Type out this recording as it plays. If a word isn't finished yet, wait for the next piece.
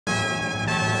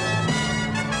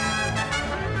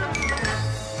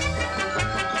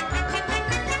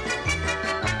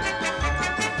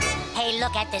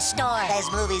look at this store.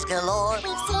 There's movies galore.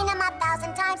 We've seen them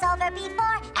 1,000 times over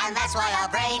before. And that's why our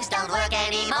brains don't work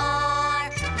anymore.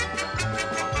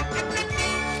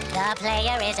 The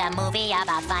Player is a movie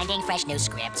about finding fresh new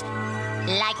scripts.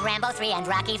 Like Rambo 3 and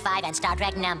Rocky 5 and Star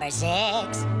Trek number 6. Ava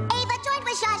joined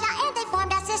with Zsa Zsa and they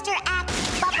formed a sister act.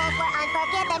 But both were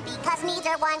unforgiven because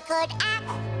neither one could act.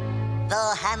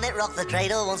 The hand that rocked the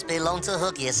cradle once belonged to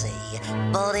Hook, you see.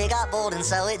 But he got bored and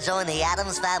so it joined the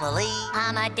Addams family.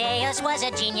 Amadeus was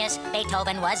a genius,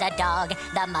 Beethoven was a dog.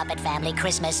 The Muppet Family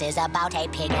Christmas is about a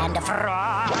pig and a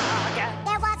frog.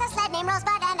 There was a sled named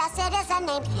Rosebud and a citizen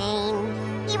named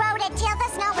Cain. He rode it till the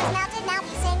snow was melted, now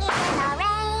he's singing in the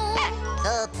rain.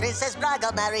 The Princess Bride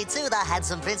got married to the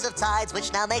handsome Prince of Tides,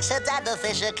 which now makes her dad the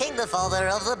Fisher King, the father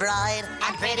of the bride.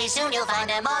 And pretty soon you'll find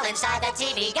them all inside the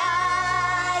TV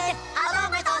guide,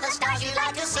 along with all the stars you'd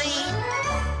like to see.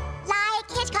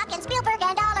 Like Hitchcock and Spielberg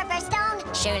and Oliver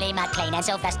Stone. Shirley MacLaine and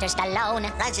Sylvester Stallone.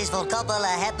 Francis Ford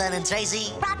Coppola, Hepburn and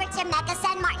Tracy. Robert Zemeckis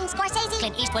and Martin Scorsese.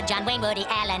 Clint Eastwood, John Wayne, Woody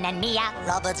Allen and Mia.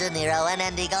 Robert De Niro and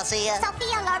Andy Garcia.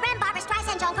 Sophia Loren, Barbra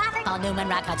Streisand, Joan Crawford. Paul Newman,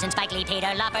 Rock Hudson, Spike Lee,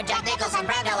 Peter Lawford, Jack Nicholson,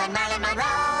 Brando and Marilyn Monroe.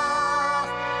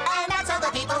 And that's all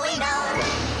the people we know.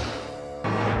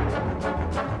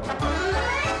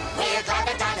 We're glad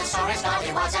the dinosaur is gone,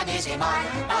 it was an easy mark.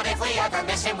 But if we ever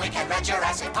miss him, we can rent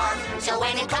Jurassic Park. So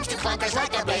when it comes to clunkers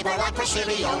like the Babe or like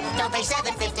Persilio, don't pay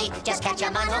 $7.50, just catch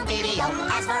him on home video.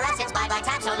 As for us, it's bye-bye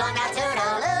time, so long now,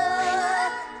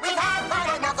 toodaloo. We've had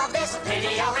quite enough of this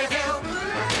video review.